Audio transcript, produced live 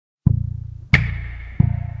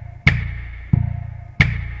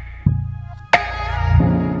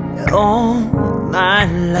all my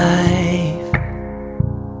life.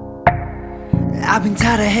 I've been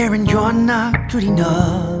tired of hearing you're not good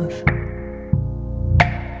enough.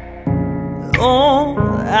 Oh,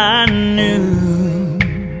 I knew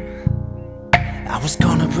I was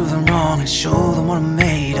gonna prove them wrong and show them what I'm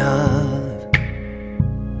made of.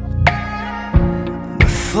 My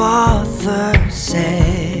father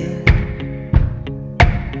said,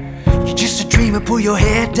 you're just a dreamer, pull your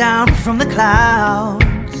head down from the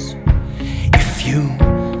clouds. If you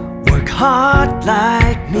work hard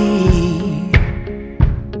like me,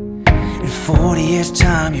 in 40 years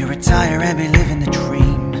time you retire and be living the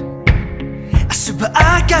dream. I said, but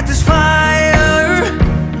I got this fire.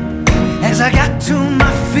 As I got to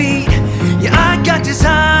my feet, yeah, I got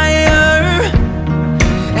desire.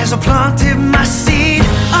 As I planted my seed,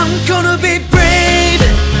 I'm gonna be brave.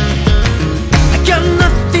 I got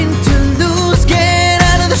nothing to lose, get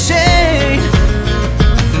out of the shade.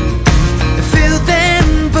 Fill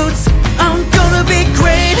them boots, I'm gonna be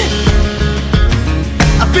great.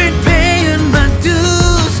 I've been paying my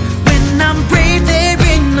dues. When I'm brave, there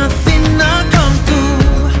ain't nothing I can't do.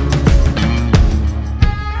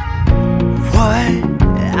 What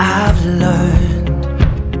I've learned,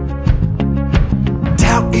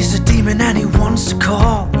 doubt is a demon and he wants to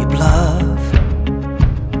call you bluff.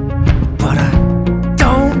 But I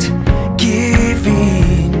don't give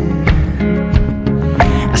in.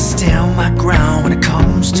 I stand my ground when it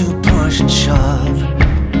comes to push and shove.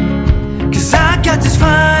 Cause I got this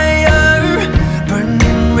fire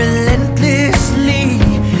burning relentlessly.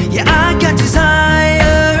 Yeah, I got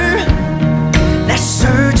desire that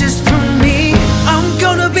surges through me. I'm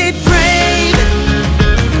gonna be brave.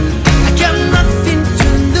 I got nothing to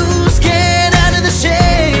lose, get out of the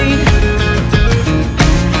shade.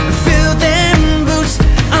 Fill them boots,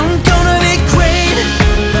 I'm gonna be great.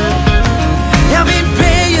 I've been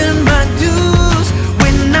paying my dues.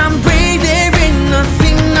 When I'm brave, there ain't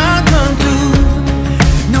nothing I can't do.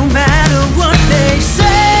 No matter what they say.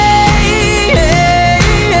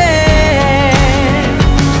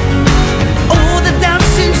 All the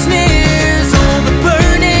doubts and sneers, all the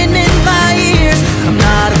burning in my ears, I'm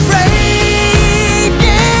not afraid,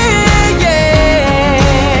 yeah, yeah.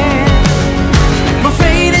 My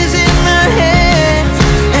fate is in my hands,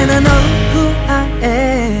 and I know who I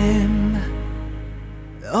am.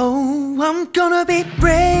 Oh, I'm gonna be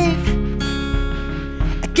brave.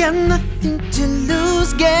 I got nothing to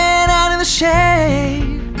lose, get out of the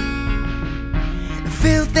shade.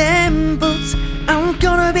 Fill them boots, I'm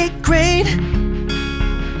gonna be great.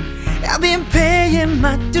 I've been paying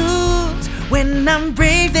my dues. When I'm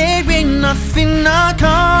brave, there ain't nothing I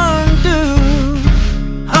can't do.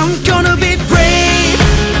 I'm gonna be brave.